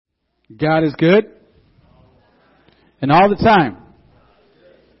God is good. And all the time.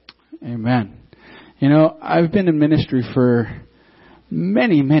 Amen. You know, I've been in ministry for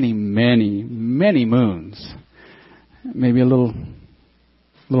many moons. Maybe a little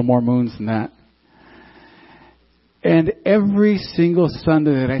more moons than that. And every single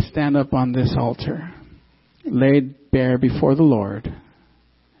Sunday that I stand up on this altar, laid bare before the Lord,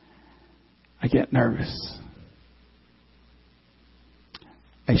 I get nervous.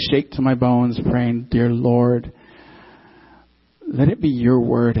 I shake to my bones praying, dear Lord, let it be your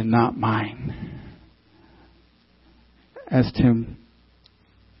word and not mine. As Tim,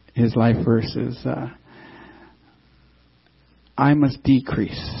 his life verse is, I must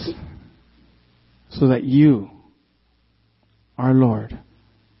decrease so that you, our Lord,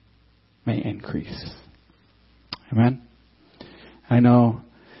 may increase. Amen. I know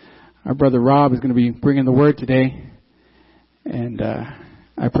our brother Rob is going to be bringing the word today. And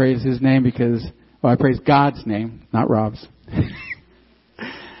I praise his name because, I praise God's name, not Rob's.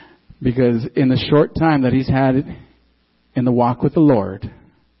 Because in the short time that he's had in the walk with the Lord,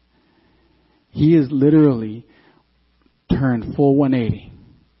 he has literally turned full 180.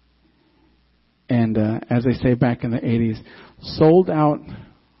 And as they say back in the 80s, sold out,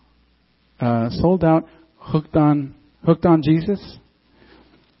 hooked on Jesus.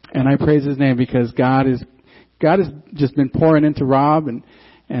 And I praise his name because God has just been pouring into Rob, and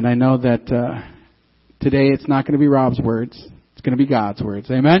I know that today it's not going to be Rob's words. It's going to be God's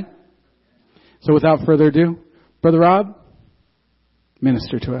words. Amen? So without further ado, Brother Rob,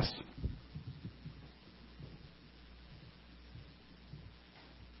 minister to us.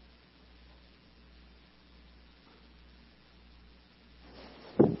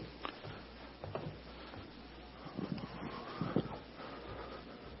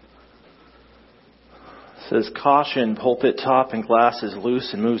 Says, caution, pulpit top and glass is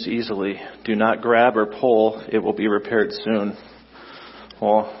loose and moves easily. Do not grab or pull. It will be repaired soon.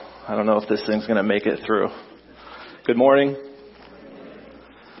 Well, I don't know if this thing's going to make it through. Good morning.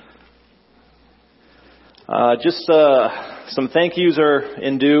 Just some thank yous are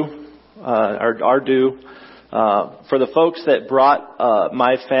due. For the folks that brought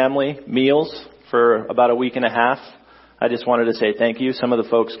my family meals for about a week and a half, I just wanted to say thank you. Some of the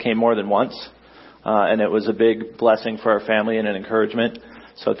folks came more than once. And it was a big blessing for our family and an encouragement.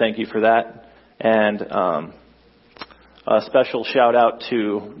 So thank you for that. And a special shout out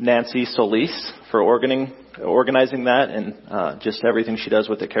to Nancy Solis for organizing that and just everything she does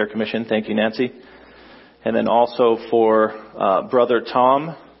with the Care Commission. Thank you, Nancy. And then also for Brother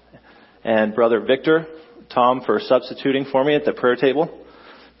Tom and Brother Victor. Tom for substituting for me at the prayer table.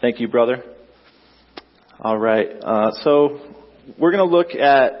 Thank you, brother. All right. So we're going to look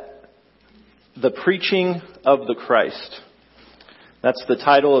at the preaching of the Christ. That's the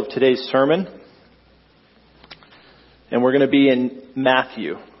title of today's sermon. And we're going to be in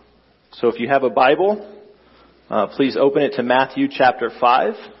Matthew. So if you have a Bible, please open it to Matthew chapter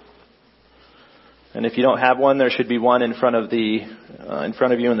 5. And if you don't have one, there should be one in front of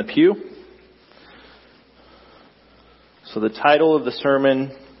you in the pew. So the title of the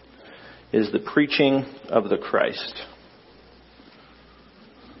sermon is The Preaching of the Christ.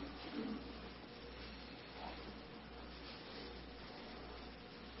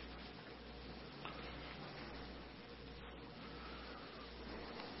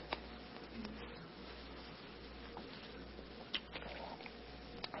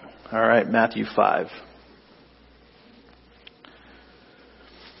 All right, Matthew 5.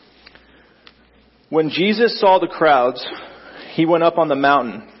 When Jesus saw the crowds, he went up on the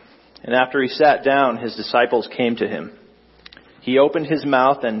mountain, and after he sat down, his disciples came to him. He opened his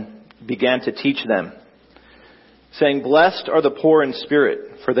mouth and began to teach them, saying, "Blessed are the poor in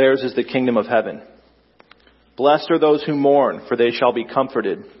spirit, for theirs is the kingdom of heaven. Blessed are those who mourn, for they shall be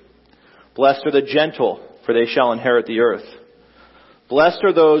comforted. Blessed are the gentle, for they shall inherit the earth. Blessed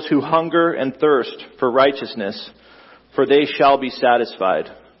are those who hunger and thirst for righteousness, for they shall be satisfied.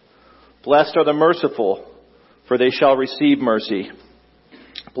 Blessed are the merciful, for they shall receive mercy.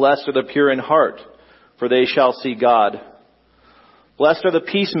 Blessed are the pure in heart, for they shall see God. Blessed are the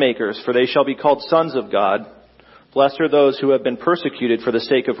peacemakers, for they shall be called sons of God. Blessed are those who have been persecuted for the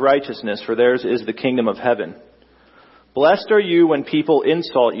sake of righteousness, for theirs is the kingdom of heaven. Blessed are you when people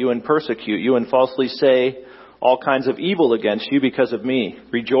insult you and persecute you and falsely say all kinds of evil against you because of me.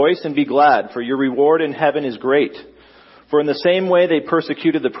 Rejoice and be glad, for your reward in heaven is great. For in the same way they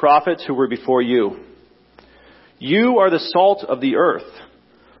persecuted the prophets who were before you. You are the salt of the earth.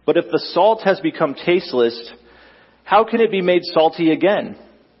 But if the salt has become tasteless, how can it be made salty again?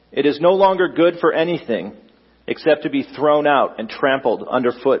 It is no longer good for anything except to be thrown out and trampled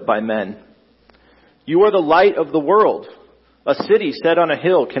underfoot by men. You are the light of the world. A city set on a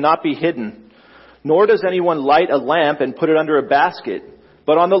hill cannot be hidden, nor does anyone light a lamp and put it under a basket,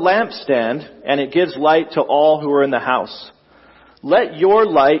 but on the lampstand, and it gives light to all who are in the house. Let your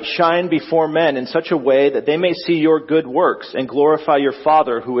light shine before men in such a way that they may see your good works and glorify your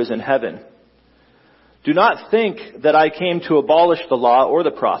Father who is in heaven. Do not think that I came to abolish the law or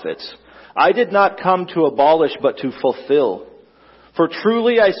the prophets. I did not come to abolish, but to fulfill. For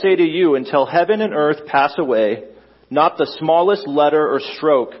truly I say to you, until heaven and earth pass away, not the smallest letter or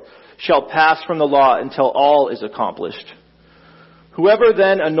stroke shall pass from the law until all is accomplished. Whoever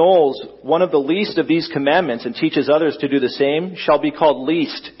then annuls one of the least of these commandments and teaches others to do the same shall be called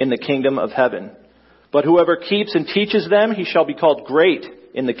least in the kingdom of heaven. But whoever keeps and teaches them, he shall be called great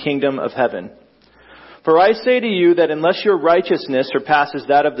in the kingdom of heaven. For I say to you that unless your righteousness surpasses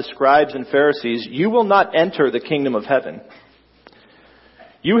that of the scribes and Pharisees, you will not enter the kingdom of heaven.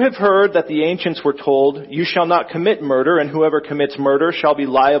 You have heard that the ancients were told, you shall not commit murder, and whoever commits murder shall be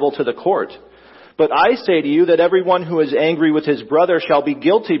liable to the court. But I say to you that everyone who is angry with his brother shall be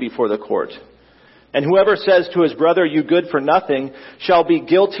guilty before the court. And whoever says to his brother, you good for nothing, shall be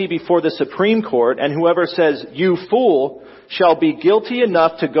guilty before the Supreme Court. And whoever says, you fool, shall be guilty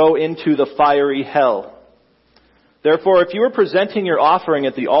enough to go into the fiery hell. Therefore, if you are presenting your offering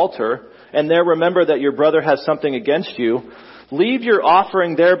at the altar, and there remember that your brother has something against you, leave your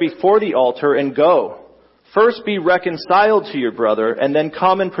offering there before the altar and go. First be reconciled to your brother, and then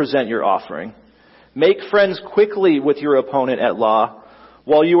come and present your offering. Make friends quickly with your opponent at law,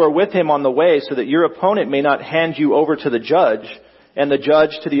 while you are with him on the way, so that your opponent may not hand you over to the judge, and the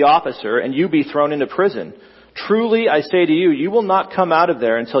judge to the officer, and you be thrown into prison. Truly, I say to you, you will not come out of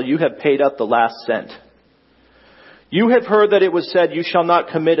there until you have paid up the last cent. You have heard that it was said, you shall not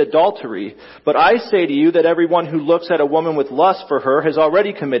commit adultery. But I say to you that everyone who looks at a woman with lust for her has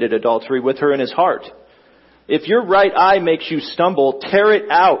already committed adultery with her in his heart. If your right eye makes you stumble, tear it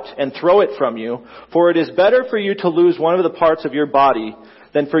out and throw it from you. For it is better for you to lose one of the parts of your body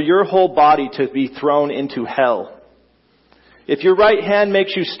than for your whole body to be thrown into hell. If your right hand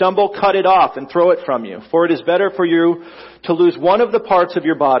makes you stumble, cut it off and throw it from you. For it is better for you to lose one of the parts of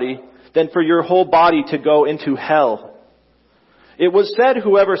your body than for your whole body to go into hell. It was said,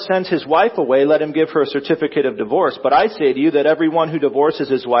 whoever sends his wife away, let him give her a certificate of divorce. But I say to you that everyone who divorces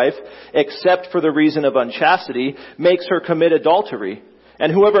his wife, except for the reason of unchastity, makes her commit adultery.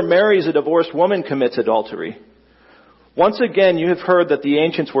 And whoever marries a divorced woman commits adultery. Once again, you have heard that the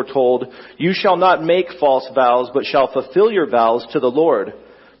ancients were told, you shall not make false vows, but shall fulfill your vows to the Lord.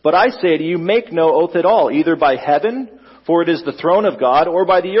 But I say to you, make no oath at all, either by heaven, for it is the throne of God, or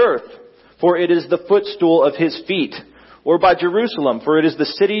by the earth, for it is the footstool of his feet, or by Jerusalem, for it is the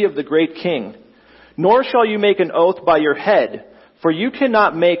city of the great king. Nor shall you make an oath by your head, for you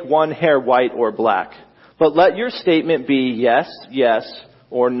cannot make one hair white or black. But let your statement be yes, yes,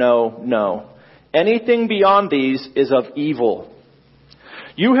 or no, no. Anything beyond these is of evil.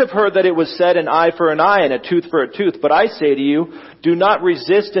 You have heard that it was said, an eye for an eye and a tooth for a tooth. But I say to you, do not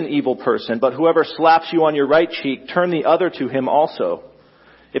resist an evil person, but whoever slaps you on your right cheek, turn the other to him also.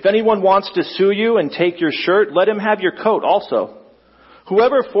 If anyone wants to sue you and take your shirt, let him have your coat also.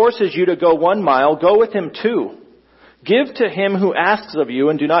 Whoever forces you to go 1 mile, go with him 2. Give to him who asks of you,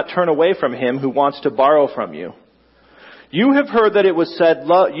 and do not turn away from him who wants to borrow from you. You have heard that it was said,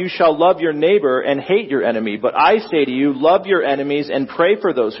 you shall love your neighbor and hate your enemy. But I say to you, love your enemies and pray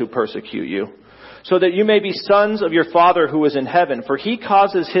for those who persecute you, so that you may be sons of your Father who is in heaven. For he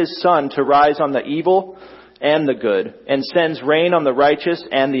causes his sun to rise on the evil and the good, and sends rain on the righteous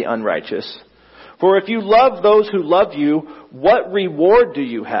and the unrighteous. For if you love those who love you, what reward do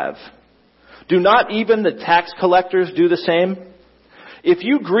you have? Do not even the tax collectors do the same? If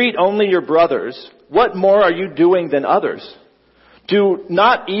you greet only your brothers, what more are you doing than others? Do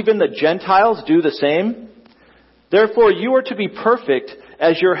not even the Gentiles do the same? Therefore you are to be perfect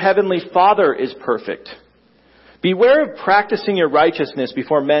as your heavenly Father is perfect. Beware of practicing your righteousness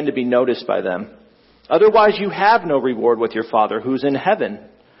before men to be noticed by them. Otherwise you have no reward with your Father who's in heaven.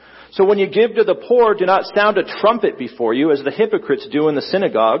 So when you give to the poor, do not sound a trumpet before you, as the hypocrites do in the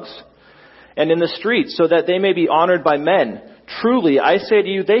synagogues and in the streets, so that they may be honored by men. Truly, I say to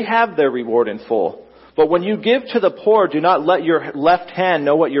you, they have their reward in full. But when you give to the poor, do not let your left hand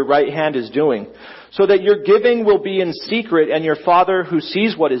know what your right hand is doing, so that your giving will be in secret, and your Father who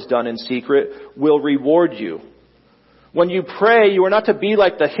sees what is done in secret will reward you. When you pray, you are not to be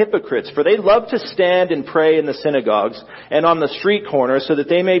like the hypocrites, for they love to stand and pray in the synagogues and on the street corners, so that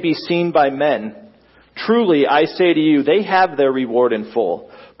they may be seen by men. Truly, I say to you, they have their reward in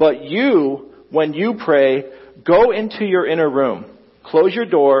full. But you, when you pray, "Go into your inner room, close your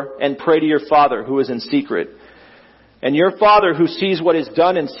door, and pray to your Father who is in secret. And your Father who sees what is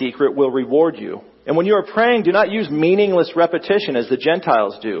done in secret will reward you. And when you are praying, do not use meaningless repetition as the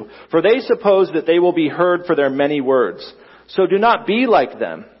Gentiles do, for they suppose that they will be heard for their many words. So do not be like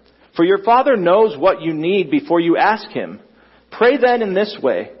them. For your Father knows what you need before you ask Him. Pray then in this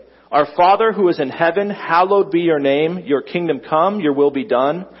way: Our Father who is in heaven, hallowed be your name. Your kingdom come, your will be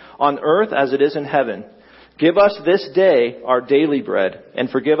done, on earth as it is in heaven. Give us this day our daily bread, and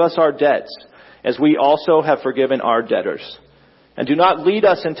forgive us our debts, as we also have forgiven our debtors. And do not lead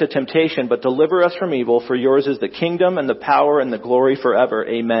us into temptation, but deliver us from evil, for yours is the kingdom and the power and the glory forever.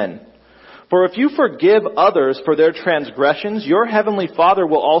 Amen. For if you forgive others for their transgressions, your heavenly Father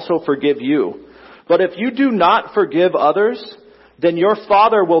will also forgive you. But if you do not forgive others, then your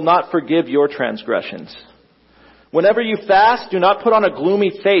Father will not forgive your transgressions. Whenever you fast, do not put on a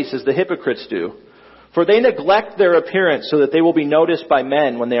gloomy face as the hypocrites do, for they neglect their appearance so that they will be noticed by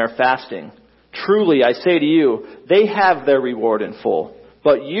men when they are fasting. Truly, I say to you, they have their reward in full.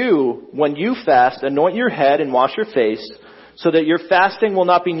 But you, when you fast, anoint your head and wash your face, so that your fasting will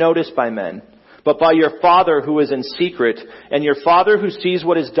not be noticed by men, but by your Father who is in secret, and your Father who sees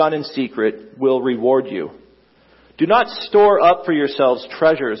what is done in secret will reward you. Do not store up for yourselves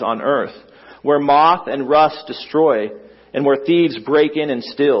treasures on earth, where moth and rust destroy, and where thieves break in and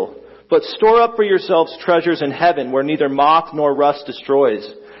steal. But store up for yourselves treasures in heaven, where neither moth nor rust destroys,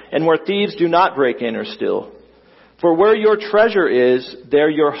 and where thieves do not break in or steal. For where your treasure is, there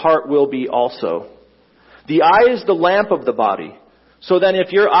your heart will be also. The eye is the lamp of the body. So then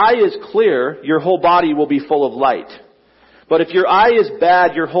if your eye is clear, your whole body will be full of light. But if your eye is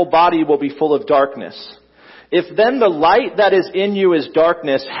bad, your whole body will be full of darkness. If then the light that is in you is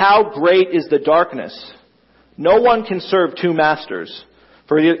darkness, how great is the darkness? No one can serve two masters.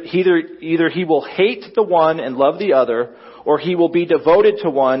 For either he will hate the one and love the other, or he will be devoted to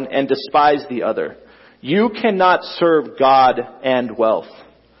one and despise the other. You cannot serve God and wealth.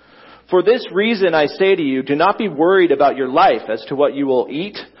 For this reason I say to you, do not be worried about your life as to what you will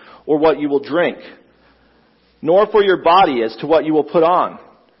eat or what you will drink, nor for your body as to what you will put on.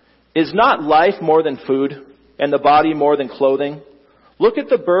 Is not life more than food, and the body more than clothing? Look at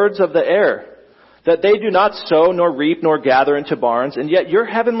the birds of the air, that they do not sow nor reap nor gather into barns, and yet your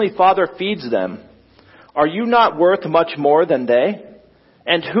heavenly Father feeds them. Are you not worth much more than they?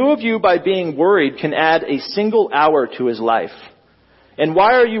 And who of you, by being worried, can add a single hour to his life? And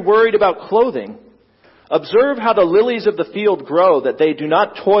why are you worried about clothing? Observe how the lilies of the field grow, that they do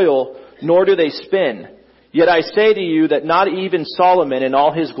not toil, nor do they spin. Yet I say to you that not even Solomon in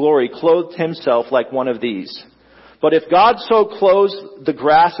all his glory clothed himself like one of these. But if God so clothes the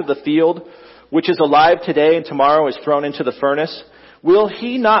grass of the field, which is alive today and tomorrow is thrown into the furnace, will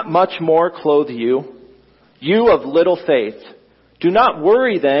he not much more clothe you? You of little faith. Do not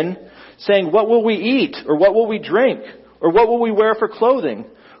worry then, saying, what will we eat? Or what will we drink? Or what will we wear for clothing?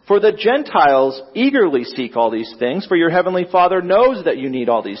 For the Gentiles eagerly seek all these things, for your heavenly Father knows that you need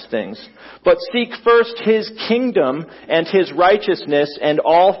all these things. But seek first His kingdom and His righteousness, and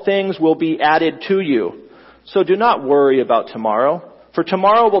all things will be added to you. So do not worry about tomorrow, for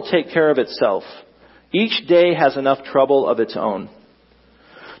tomorrow will take care of itself. Each day has enough trouble of its own.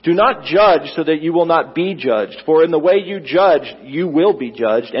 Do not judge so that you will not be judged. For in the way you judge, you will be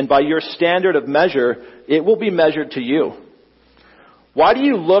judged. And by your standard of measure, it will be measured to you. Why do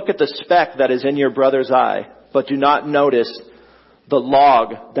you look at the speck that is in your brother's eye, but do not notice the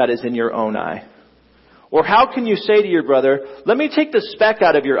log that is in your own eye? Or how can you say to your brother, let me take the speck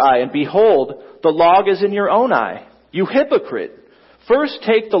out of your eye, and behold, the log is in your own eye? You hypocrite! First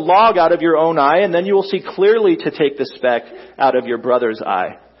take the log out of your own eye, and then you will see clearly to take the speck out of your brother's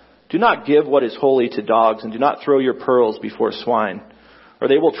eye. Do not give what is holy to dogs, and do not throw your pearls before swine, or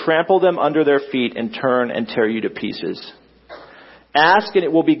they will trample them under their feet and turn and tear you to pieces. Ask, and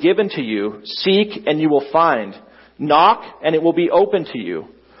it will be given to you. Seek, and you will find. Knock, and it will be open to you.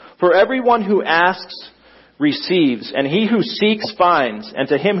 For everyone who asks receives, and he who seeks finds, and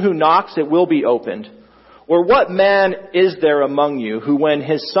to him who knocks it will be opened. Or what man is there among you who, when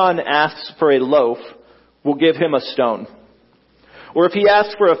his son asks for a loaf, will give him a stone? Or if he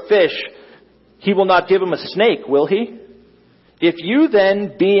asks for a fish, he will not give him a snake, will he? If you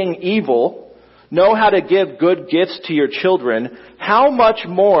then, being evil, know how to give good gifts to your children, how much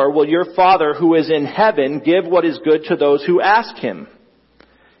more will your Father who is in heaven give what is good to those who ask Him?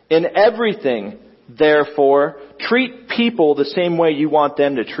 In everything, therefore, treat people the same way you want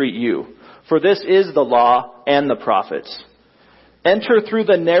them to treat you. For this is the law and the prophets. Enter through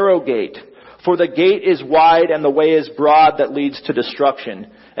the narrow gate. For the gate is wide and the way is broad that leads to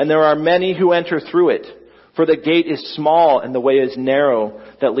destruction, and there are many who enter through it. For the gate is small and the way is narrow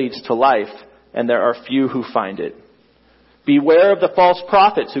that leads to life, and there are few who find it. Beware of the false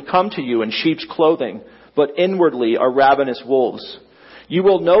prophets who come to you in sheep's clothing, but inwardly are ravenous wolves. You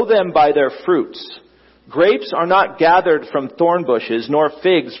will know them by their fruits. Grapes are not gathered from thorn bushes, nor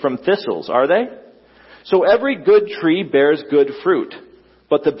figs from thistles, are they? So every good tree bears good fruit,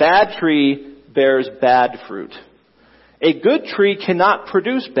 but the bad tree bears bad fruit. A good tree cannot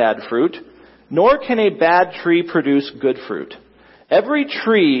produce bad fruit, nor can a bad tree produce good fruit. Every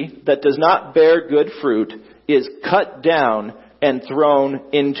tree that does not bear good fruit is cut down and thrown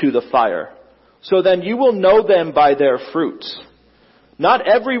into the fire. So then you will know them by their fruits. Not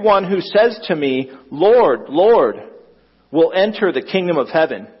everyone who says to me, Lord, Lord, will enter the kingdom of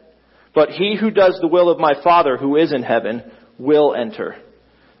heaven, but he who does the will of my Father who is in heaven will enter.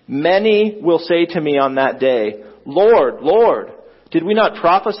 Many will say to me on that day, Lord, Lord, did we not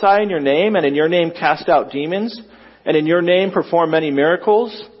prophesy in your name, and in your name cast out demons, and in your name perform many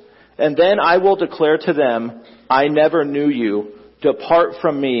miracles? And then I will declare to them, I never knew you. Depart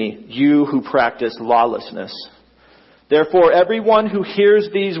from me, you who practice lawlessness. Therefore, everyone who hears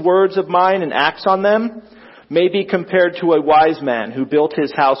these words of mine and acts on them may be compared to a wise man who built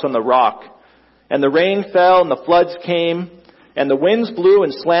his house on the rock. And the rain fell, and the floods came, and the winds blew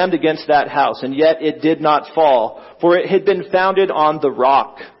and slammed against that house, and yet it did not fall, for it had been founded on the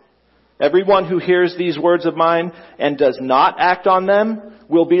rock. Everyone who hears these words of mine and does not act on them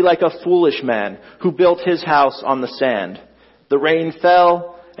will be like a foolish man who built his house on the sand. The rain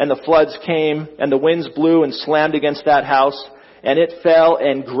fell, and the floods came, and the winds blew and slammed against that house, and it fell,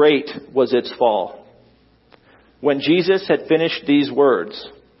 and great was its fall. When Jesus had finished these words,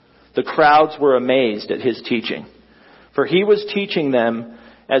 the crowds were amazed at his teaching, for he was teaching them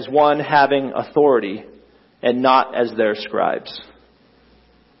as one having authority and not as their scribes.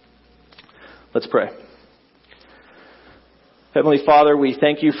 Let's pray. Heavenly Father, we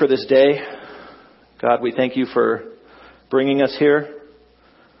thank you for this day. God, we thank you for bringing us here.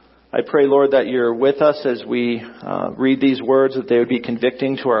 I pray, Lord, that you're with us as we read these words, that they would be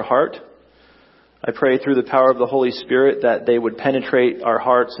convicting to our heart. I pray through the power of the Holy Spirit that they would penetrate our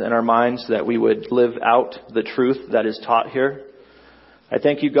hearts and our minds, that we would live out the truth that is taught here. I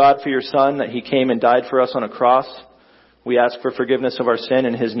thank you, God, for your Son, that he came and died for us on a cross. We ask for forgiveness of our sin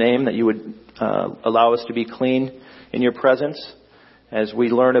in his name, that you would allow us to be clean in your presence as we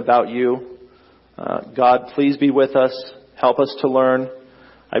learn about you. God, please be with us. Help us to learn.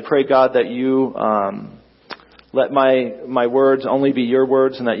 I pray, God, that you let my words only be your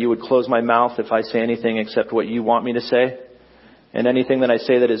words, and that you would close my mouth if I say anything except what you want me to say. And anything that I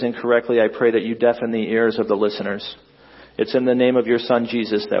say that is incorrectly, I pray that you deafen the ears of the listeners. It's in the name of your Son,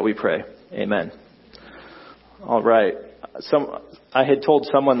 Jesus, that we pray. Amen. All right. I had told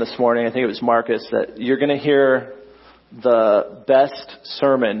someone this morning, I think it was Marcus, that you're going to hear the best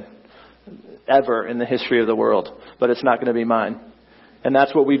sermon ever in the history of the world, but it's not going to be mine. And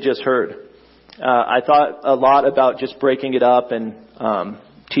that's what we've just heard. I thought a lot about just breaking it up and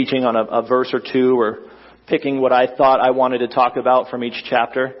teaching on a verse or two, or picking what I thought I wanted to talk about from each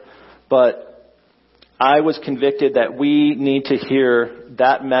chapter. But I was convicted that we need to hear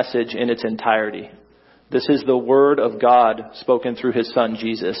that message in its entirety. This is the Word of God spoken through his Son,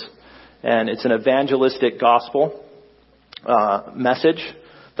 Jesus. And it's an evangelistic gospel message.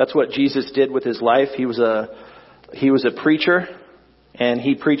 That's what Jesus did with his life. He was a preacher, and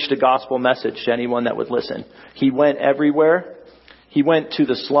he preached a gospel message to anyone that would listen. He went everywhere. He went to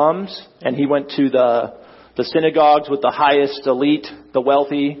the slums, and he went to the synagogues with the highest elite, the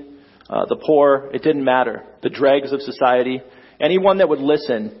wealthy, the poor. It didn't matter. The dregs of society. Anyone that would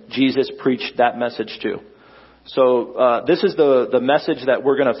listen, Jesus preached that message to. So this is the message that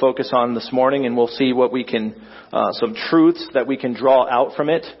we're going to focus on this morning, and we'll see what we can, some truths that we can draw out from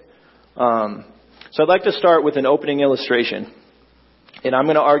it. So I'd like to start with an opening illustration. And I'm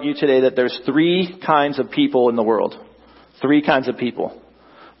going to argue today that there's three kinds of people in the world. Three kinds of people.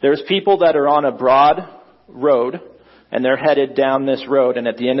 There's people that are on a broad road, and they're headed down this road, and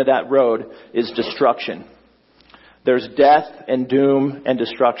at the end of that road is destruction. There's death and doom and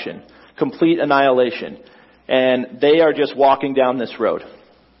destruction. Complete annihilation. And they are just walking down this road.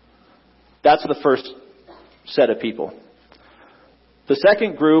 That's the first set of people. The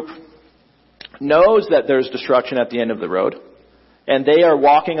second group knows that there's destruction at the end of the road. And they are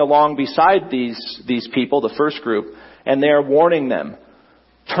walking along beside these people, the first group, and they are warning them.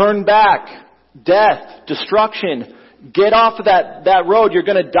 Turn back. Death. Destruction. Get off of that road. You're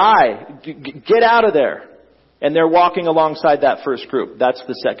going to die. Get out of there. And they're walking alongside that first group. That's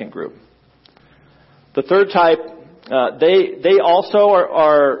the second group. The third type, they also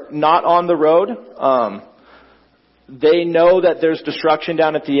are not on the road, They know that there's destruction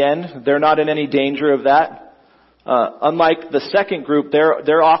down at the end. They're not in any danger of that. Unlike the second group,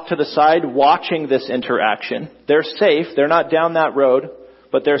 they're off to the side watching this interaction. They're safe. They're not down that road,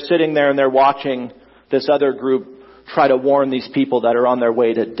 but they're sitting there and they're watching this other group try to warn these people that are on their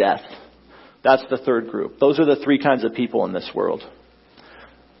way to death. That's the third group. Those are the three kinds of people in this world.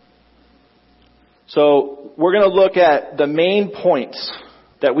 So we're going to look at the main points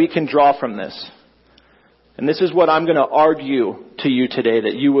that we can draw from this. And this is what I'm going to argue to you today,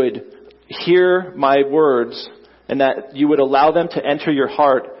 that you would hear my words and that you would allow them to enter your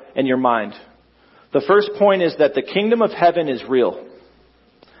heart and your mind. The first point is that the kingdom of heaven is real.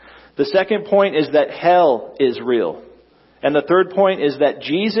 The second point is that hell is real. And the third point is that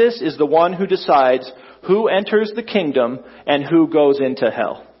Jesus is the one who decides who enters the kingdom and who goes into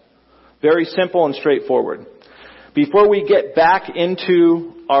hell. Very simple and straightforward. Before we get back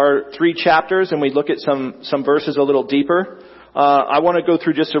into our 3 chapters and we look at some verses a little deeper, I want to go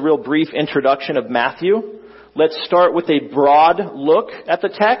through just a real brief introduction of Matthew. Let's start with a broad look at the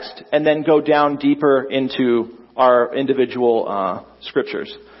text and then go down deeper into our individual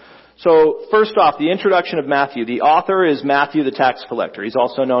scriptures. So first off, the introduction of Matthew. The author is Matthew the tax collector. He's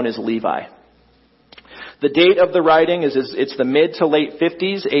also known as Levi. The date of the writing it's the mid to late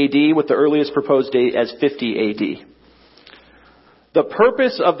 50s AD, with the earliest proposed date as 50 AD. The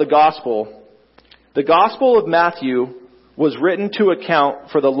purpose of the Gospel of Matthew was written to account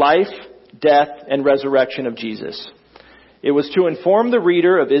for the life, death, and resurrection of Jesus. It was to inform the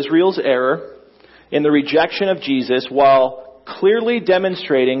reader of Israel's error in the rejection of Jesus while clearly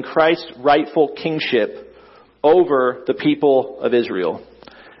demonstrating Christ's rightful kingship over the people of Israel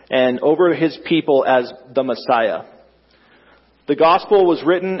and over his people as the Messiah. The gospel was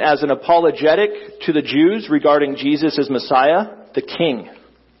written as an apologetic to the Jews regarding Jesus as Messiah, the King.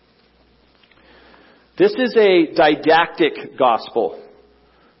 This is a didactic gospel,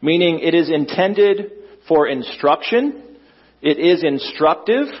 meaning it is intended for instruction, it is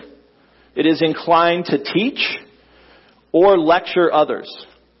instructive, it is inclined to teach or lecture others.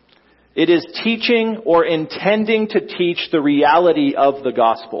 It is teaching or intending to teach the reality of the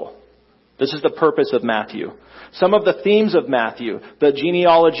gospel. This is the purpose of Matthew. Some of the themes of Matthew: the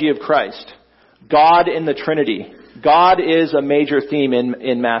genealogy of Christ, God in the Trinity. God is a major theme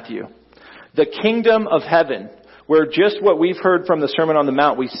in Matthew. The kingdom of heaven, where just what we've heard from the Sermon on the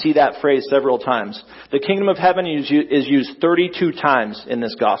Mount, we see that phrase several times. The kingdom of heaven is used 32 times in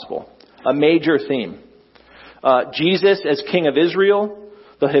this gospel. A major theme. Jesus as King of Israel,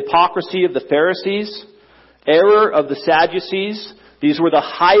 the hypocrisy of the Pharisees, error of the Sadducees. These were the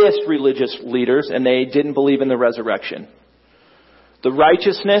highest religious leaders, and they didn't believe in the resurrection. The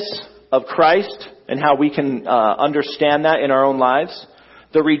righteousness of Christ and how we can understand that in our own lives.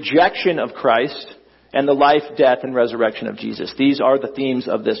 The rejection of Christ and the life, death, and resurrection of Jesus. These are the themes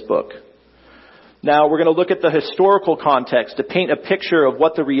of this book. Now we're going to look at the historical context to paint a picture of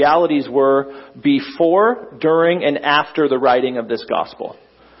what the realities were before, during, and after the writing of this gospel.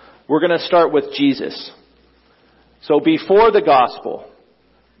 We're going to start with Jesus. So before the gospel,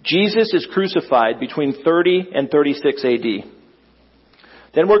 Jesus is crucified between 30 and 36 AD.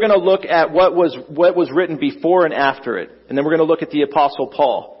 Then we're going to look at what was written before and after it. And then we're going to look at the Apostle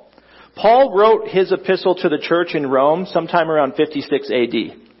Paul. Paul wrote his epistle to the church in Rome sometime around 56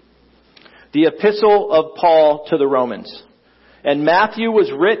 AD. The epistle of Paul to the Romans. And Matthew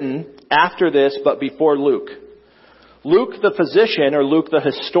was written after this, but before Luke. Luke the physician, or Luke the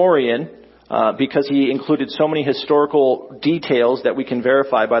historian, because he included so many historical details that we can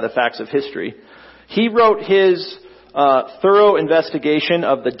verify by the facts of history, he wrote his thorough investigation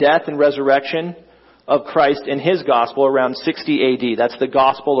of the death and resurrection of Christ in his gospel around 60 AD. That's the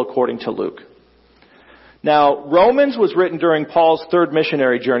gospel according to Luke. Now, Romans was written during Paul's third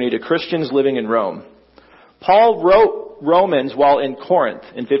missionary journey to Christians living in Rome. Paul wrote Romans while in Corinth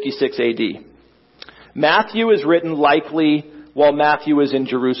in 56 AD. Matthew is written likely while Matthew is in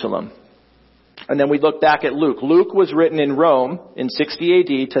Jerusalem. And then we look back at Luke. Luke was written in Rome in 60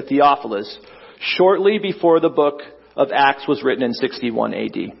 AD to Theophilus, shortly before the book of Acts was written in 61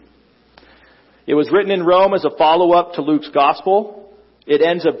 AD. It was written in Rome as a follow-up to Luke's gospel. It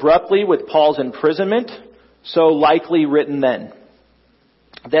ends abruptly with Paul's imprisonment, so likely written then.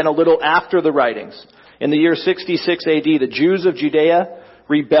 Then a little after the writings, in the year 66 AD, the Jews of Judea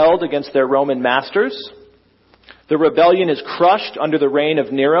rebelled against their Roman masters. The rebellion is crushed under the reign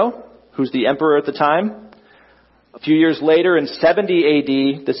of Nero, who's the emperor at the time. A few years later, in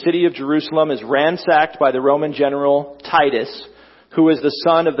 70 AD, the city of Jerusalem is ransacked by the Roman general Titus, who is the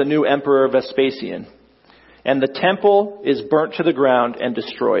son of the new emperor Vespasian. And the temple is burnt to the ground and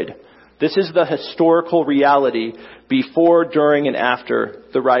destroyed. This is the historical reality before, during, and after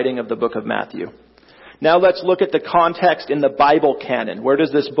the writing of the book of Matthew. Now let's look at the context in the Bible canon. Where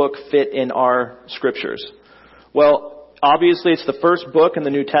does this book fit in our scriptures? Well, obviously it's the first book in the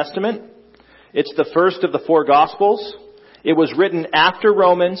New Testament. It's the first of the 4 Gospels. It was written after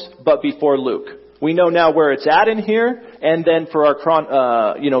Romans, but before Luke. We know now where it's at in here, and then for our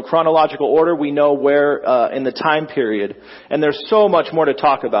chronological order, we know where in the time period. And there's so much more to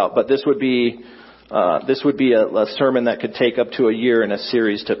talk about, but this would be a sermon that could take up to a year in a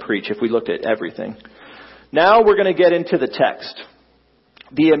series to preach if we looked at everything. Now we're going to get into the text.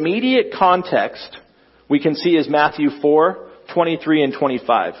 The immediate context we can see is Matthew 4:23 and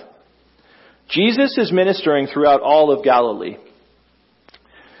 25. Jesus is ministering throughout all of Galilee.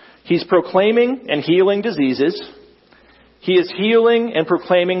 He's proclaiming and healing diseases. He is healing and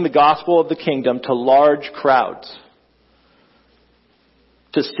proclaiming the gospel of the kingdom to large crowds.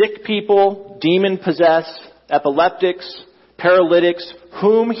 To sick people, demon-possessed, epileptics, paralytics,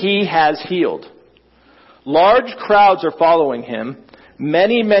 whom he has healed. Large crowds are following him.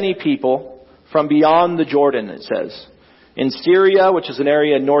 Many, many people from beyond the Jordan, it says. In Syria, which is an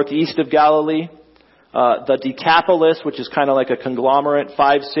area northeast of Galilee. The Decapolis, which is kind of like a conglomerate,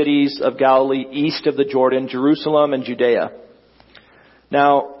 5 cities of Galilee east of the Jordan, Jerusalem and Judea.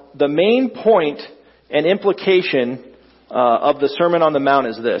 Now, the main point and implication of the Sermon on the Mount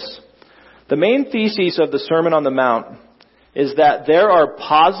is this. The main thesis of the Sermon on the Mount is that there are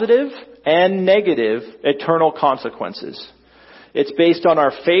positive and negative eternal consequences. It's based on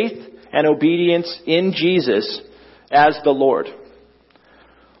our faith and obedience in Jesus as the Lord.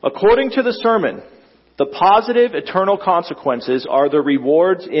 According to the sermon, the positive eternal consequences are the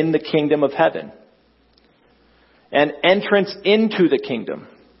rewards in the kingdom of heaven and entrance into the kingdom.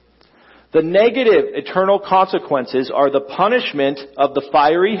 The negative eternal consequences are the punishment of the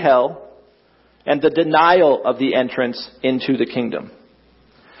fiery hell and the denial of the entrance into the kingdom.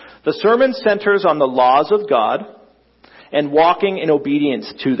 The sermon centers on the laws of God and walking in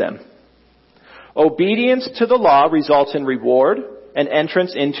obedience to them. Obedience to the law results in reward and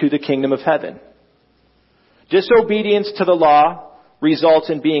entrance into the kingdom of heaven. Disobedience to the law results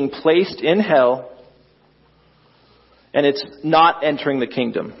in being placed in hell, and it's not entering the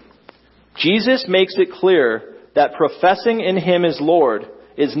kingdom. Jesus makes it clear that professing in him as Lord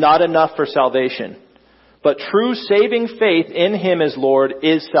is not enough for salvation, but true saving faith in him as Lord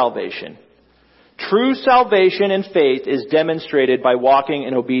is salvation. True salvation and faith is demonstrated by walking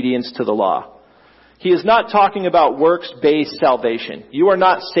in obedience to the law. He is not talking about works-based salvation. You are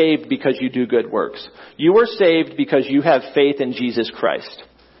not saved because you do good works. You are saved because you have faith in Jesus Christ.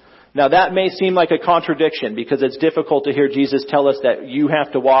 Now that may seem like a contradiction because it's difficult to hear Jesus tell us that you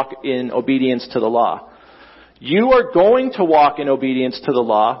have to walk in obedience to the law. You are going to walk in obedience to the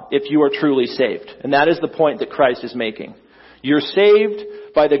law if you are truly saved. And that is the point that Christ is making. You're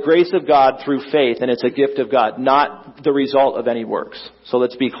saved by the grace of God through faith, and it's a gift of God, not the result of any works. So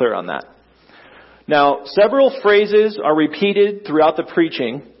let's be clear on that. Now, several phrases are repeated throughout the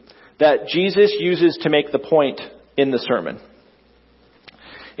preaching that Jesus uses to make the point in the sermon.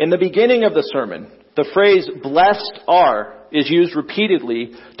 In the beginning of the sermon, the phrase "blessed are" is used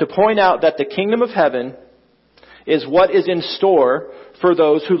repeatedly to point out that the kingdom of heaven is what is in store for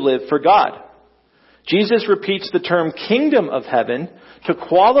those who live for God. Jesus repeats the term kingdom of heaven to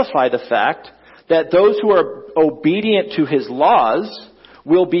qualify the fact that those who are obedient to his laws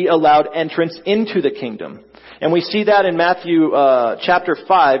will be allowed entrance into the kingdom. And we see that in Matthew chapter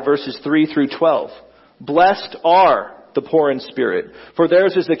 5, verses 3 through 12. Blessed are the poor in spirit, for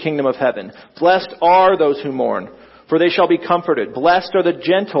theirs is the kingdom of heaven. Blessed are those who mourn, for they shall be comforted. Blessed are the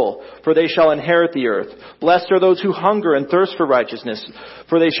gentle, for they shall inherit the earth. Blessed are those who hunger and thirst for righteousness,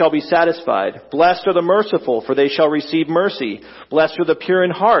 for they shall be satisfied. Blessed are the merciful, for they shall receive mercy. Blessed are the pure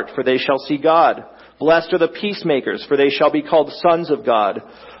in heart, for they shall see God. Blessed are the peacemakers, for they shall be called sons of God.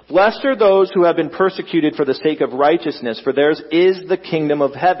 Blessed are those who have been persecuted for the sake of righteousness, for theirs is the kingdom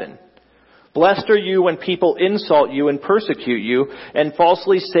of heaven. Blessed are you when people insult you and persecute you and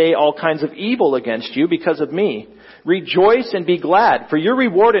falsely say all kinds of evil against you because of me. Rejoice and be glad, for your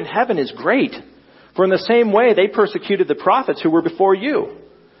reward in heaven is great. For in the same way they persecuted the prophets who were before you.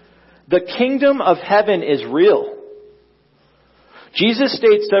 The kingdom of heaven is real. Jesus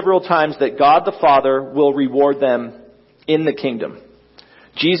states several times that God the Father will reward them in the kingdom.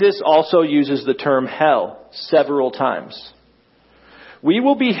 Jesus also uses the term hell several times. We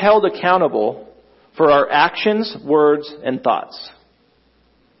will be held accountable for our actions, words, and thoughts.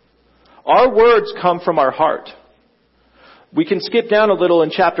 Our words come from our heart. We can skip down a little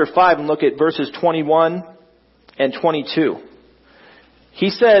in chapter 5 and look at verses 21 and 22. He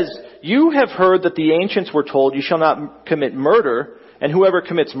says, "You have heard that the ancients were told, 'You shall not commit murder,' and whoever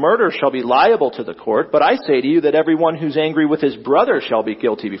commits murder shall be liable to the court. But I say to you that everyone who's angry with his brother shall be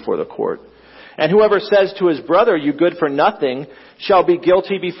guilty before the court. And whoever says to his brother, 'You good for nothing,' shall be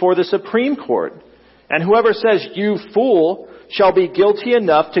guilty before the Supreme Court. And whoever says, 'You fool,' shall be guilty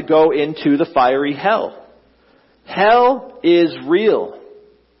enough to go into the fiery hell." Hell is real.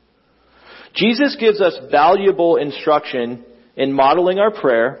 Jesus gives us valuable instruction in modeling our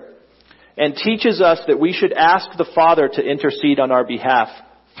prayer and teaches us that we should ask the Father to intercede on our behalf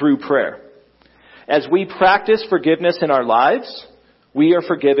through prayer. As we practice forgiveness in our lives, we are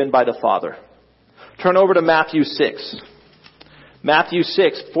forgiven by the Father. Turn over to Matthew 6. Matthew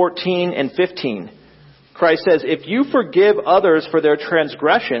 6, 14 and 15. Christ says, "If you forgive others for their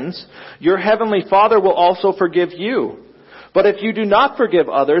transgressions, your heavenly Father will also forgive you. But if you do not forgive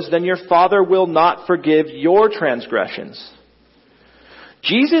others, then your Father will not forgive your transgressions."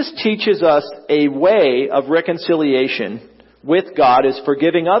 Jesus teaches us a way of reconciliation with God is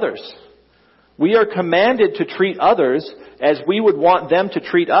forgiving others. We are commanded to treat others as we would want them to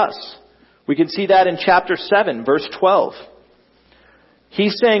treat us. We can see that in chapter 7, verse 12.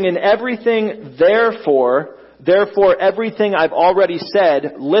 He's saying, "In everything, therefore everything I've already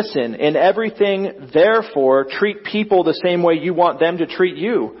said, listen. In everything, therefore, treat people the same way you want them to treat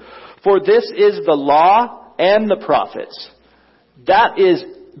you. For this is the law and the prophets." That is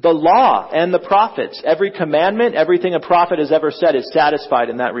the law and the prophets. Every commandment, everything a prophet has ever said is satisfied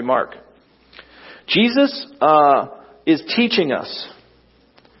in that remark. Jesus is teaching us.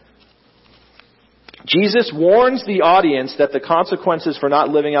 Jesus warns the audience that the consequences for not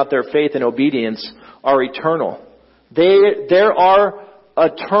living out their faith and obedience are eternal. There are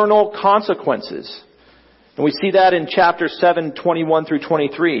eternal consequences. And we see that in chapter 7, 21 through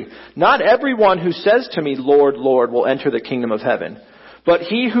 23. "Not everyone who says to me, 'Lord, Lord,' will enter the kingdom of heaven, but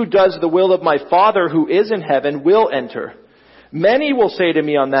he who does the will of my Father who is in heaven will enter. Many will say to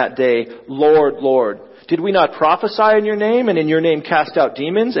me on that day, 'Lord, Lord, did we not prophesy in your name, and in your name cast out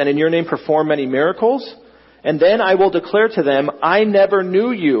demons, and in your name perform many miracles?' And then I will declare to them, 'I never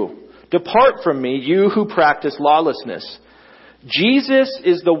knew you. Depart from me, you who practice lawlessness.'" Jesus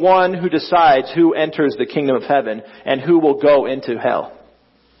is the one who decides who enters the kingdom of heaven and who will go into hell.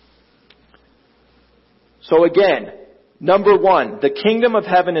 So again, number one, the kingdom of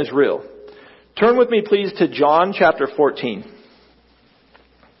heaven is real. Turn with me please to John chapter 14.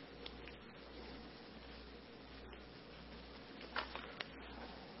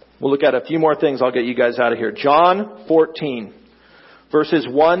 We'll look at a few more things. I'll get you guys out of here. John 14, verses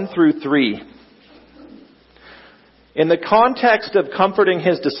 1 through 3. In the context of comforting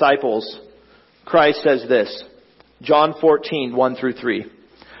his disciples, Christ says this, John 14, 1 through 3.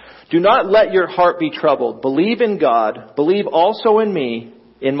 "Do not let your heart be troubled. Believe in God. Believe also in me.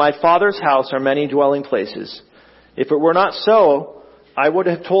 In my Father's house are many dwelling places. If it were not so, I would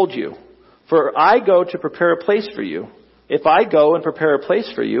have told you. For I go to prepare a place for you. If I go and prepare a place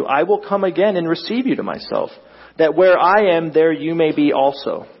for you, I will come again and receive you to myself, that where I am, there you may be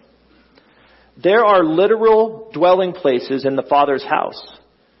also." There are literal dwelling places in the Father's house.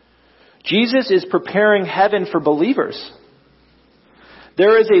 Jesus is preparing heaven for believers.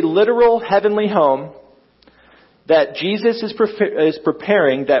 There is a literal heavenly home that Jesus is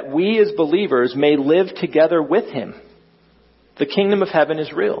preparing that we as believers may live together with him. The kingdom of heaven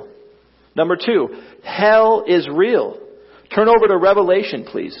is real. Number two, hell is real. Turn over to Revelation,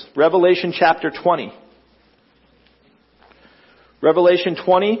 please. Revelation chapter 20. Revelation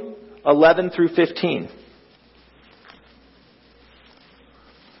 20, 11 through 15.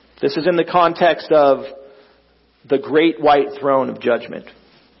 This is in the context of the great white throne of judgment.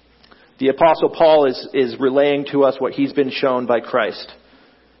 The Apostle Paul is relaying to us what he's been shown by Christ.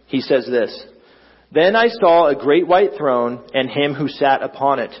 He says this, "Then I saw a great white throne and him who sat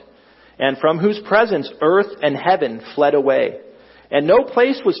upon it, and from whose presence earth and heaven fled away, and no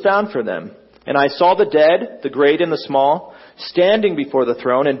place was found for them. And I saw the dead, the great and the small, standing before the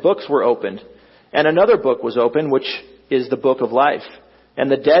throne, and books were opened. And another book was opened, which is the book of life. And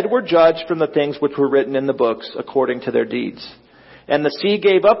the dead were judged from the things which were written in the books according to their deeds. And the sea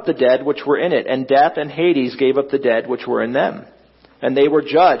gave up the dead which were in it, and death and Hades gave up the dead which were in them. And they were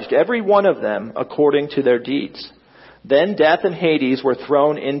judged, every one of them, according to their deeds. Then death and Hades were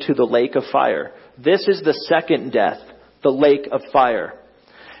thrown into the lake of fire. This is the second death, the lake of fire.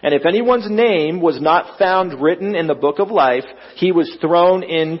 And if anyone's name was not found written in the book of life, he was thrown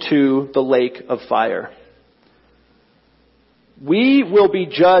into the lake of fire." We will be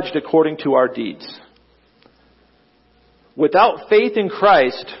judged according to our deeds. Without faith in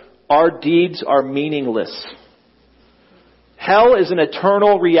Christ, our deeds are meaningless. Hell is an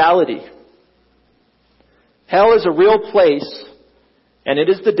eternal reality. Hell is a real place, and it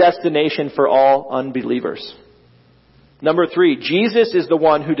is the destination for all unbelievers. Number 3, Jesus is the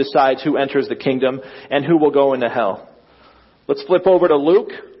one who decides who enters the kingdom and who will go into hell. Let's flip over to Luke.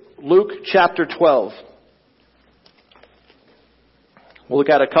 Luke chapter 12. We'll look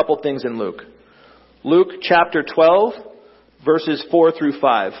at a couple things in Luke. Luke chapter 12, verses 4 through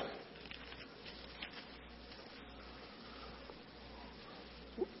 5.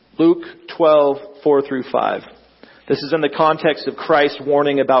 Luke 12, 4 through 5. This is in the context of Christ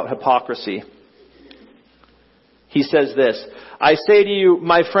warning about hypocrisy. He says this, I say to you,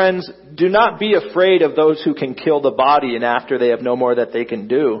 my friends, do not be afraid of those who can kill the body and after they have no more that they can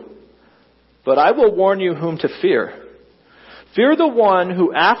do. But I will warn you whom to fear. Fear the one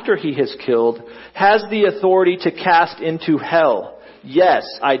who after he has killed has the authority to cast into hell. Yes,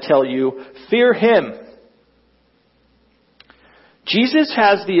 I tell you, fear him. Jesus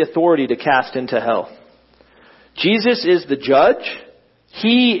has the authority to cast into hell. Jesus is the judge.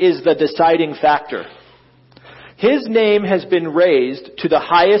 He is the deciding factor. His name has been raised to the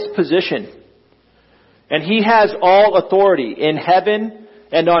highest position. And he has all authority in heaven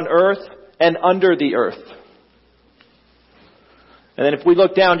and on earth and under the earth. And then if we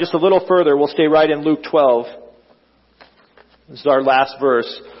look down just a little further, we'll stay right in Luke 12. This is our last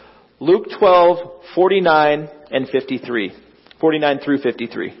verse. Luke 12, 49 and 53. 49 through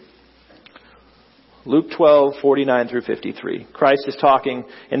 53. Luke 12, 49 through 53. Christ is talking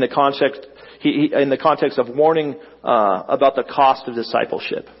in the context of warning about the cost of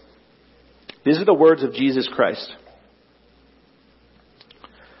discipleship. These are the words of Jesus Christ.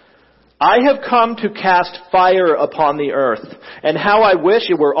 I have come to cast fire upon the earth, and how I wish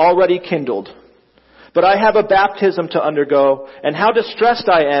it were already kindled. But I have a baptism to undergo, and how distressed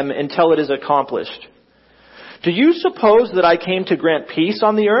I am until it is accomplished. Do you suppose that I came to grant peace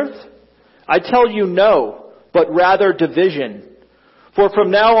on the earth? I tell you no, but rather division. For from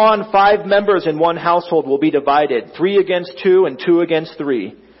now on 5 members in one household will be divided, 3 against 2 and 2 against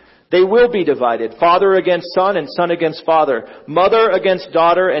 3. They will be divided, father against son and son against father, mother against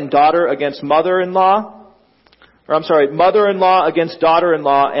daughter and daughter against mother-in-law. Mother-in-law against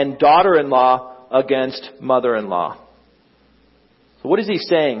daughter-in-law and daughter-in-law against mother-in-law. So what is he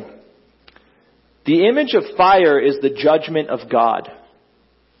saying? The image of fire is the judgment of God.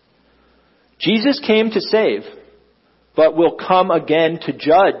 Jesus came to save, but will come again to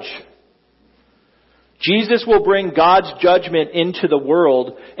judge. Jesus will bring God's judgment into the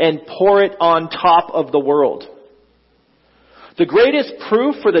world and pour it on top of the world. The greatest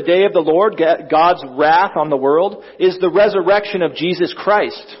proof for the day of the Lord, God's wrath on the world, is the resurrection of Jesus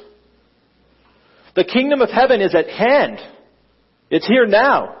Christ. The kingdom of heaven is at hand. It's here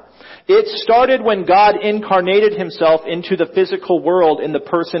now. It started when God incarnated himself into the physical world in the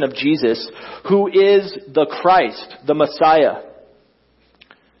person of Jesus, who is the Christ, the Messiah.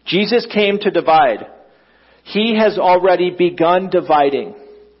 Jesus came to divide. He has already begun dividing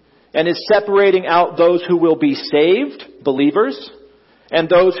and is separating out those who will be saved, believers, and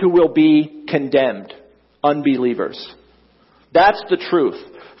those who will be condemned, unbelievers. That's the truth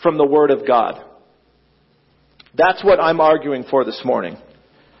from the Word of God. That's what I'm arguing for this morning.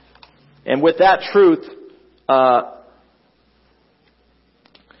 And with that truth, I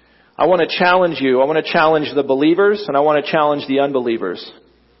want to challenge you. I want to challenge the believers and I want to challenge the unbelievers.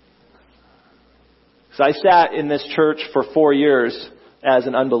 Because I sat in this church for 4 years as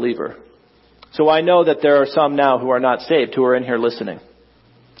an unbeliever. So I know that there are some now who are not saved, who are in here listening.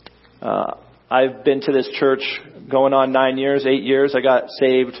 I've been to this church going on 8 years. I got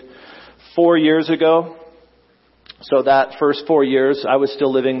saved 4 years ago. So that first 4 years, I was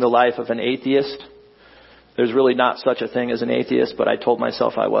still living the life of an atheist. There's really not such a thing as an atheist, but I told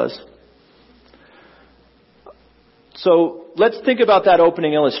myself I was. So let's think about that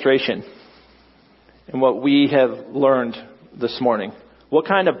opening illustration and what we have learned this morning. What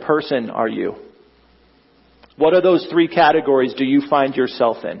kind of person are you? What are those 3 categories do you find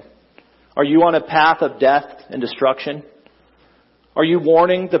yourself in? Are you on a path of death and destruction? Are you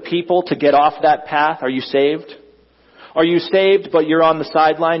warning the people to get off that path? Are you saved? Are you saved, but you're on the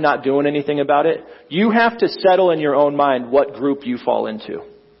sideline, not doing anything about it? You have to settle in your own mind what group you fall into.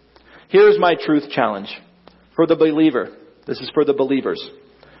 Here's my truth challenge for the believer. This is for the believers.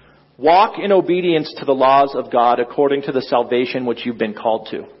 Walk in obedience to the laws of God according to the salvation which you've been called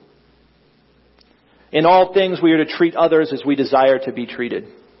to. In all things, we are to treat others as we desire to be treated.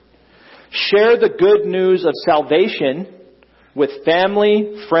 Share the good news of salvation with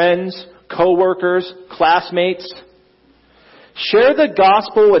family, friends, co-workers, classmates. Share the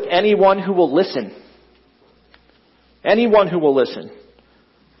gospel with anyone who will listen. Anyone who will listen.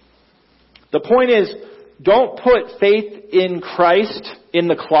 The point is, don't put faith in Christ in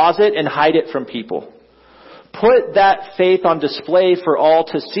the closet and hide it from people. Put that faith on display for all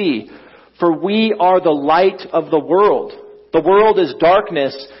to see. For we are the light of the world. The world is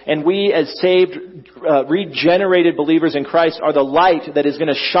darkness, and we as saved, regenerated believers in Christ are the light that is going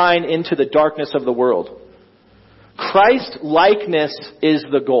to shine into the darkness of the world. Christ likeness is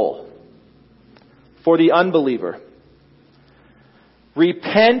the goal for the unbeliever.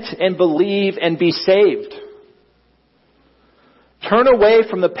 Repent and believe and be saved. Turn away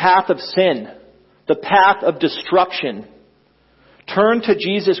from the path of sin, the path of destruction. Turn to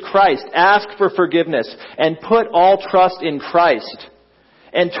Jesus Christ, ask for forgiveness, and put all trust in Christ.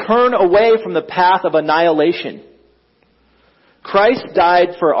 And turn away from the path of annihilation. Christ died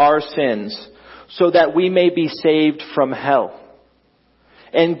for our sins so that we may be saved from hell.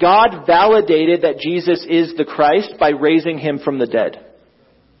 And God validated that Jesus is the Christ by raising him from the dead.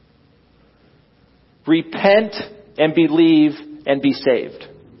 Repent and believe and be saved.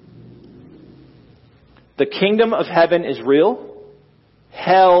 The kingdom of heaven is real.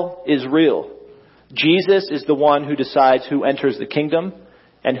 Hell is real. Jesus is the one who decides who enters the kingdom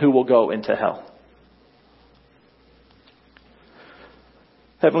and who will go into hell.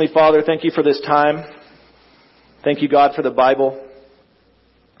 Heavenly Father, thank you for this time. Thank you, God, for the Bible.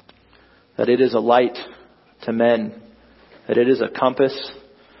 That it is a light to men. That it is a compass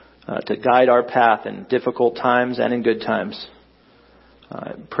to guide our path in difficult times and in good times.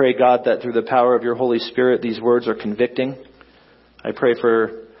 I pray, God, that through the power of your Holy Spirit, these words are convicting. I pray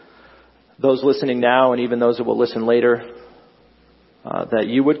for those listening now and even those that will listen later, that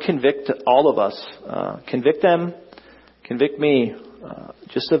you would convict all of us. Convict them, convict me,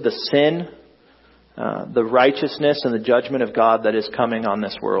 just of the sin, the righteousness and the judgment of God that is coming on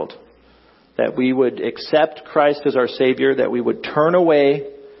this world. That we would accept Christ as our Savior, that we would turn away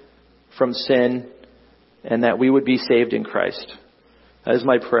from sin, and that we would be saved in Christ. That is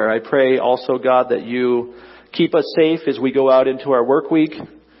my prayer. I pray also, God, that you keep us safe as we go out into our work week,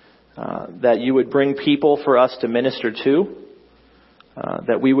 that you would bring people for us to minister to,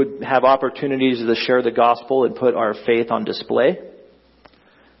 that we would have opportunities to share the gospel and put our faith on display.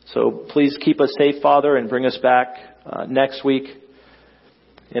 So please keep us safe, Father, and bring us back next week.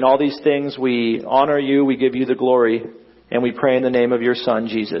 In all these things, we honor you, we give you the glory, and we pray in the name of your Son,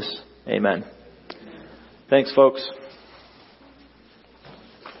 Jesus. Amen. Thanks, folks.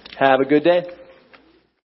 Have a good day.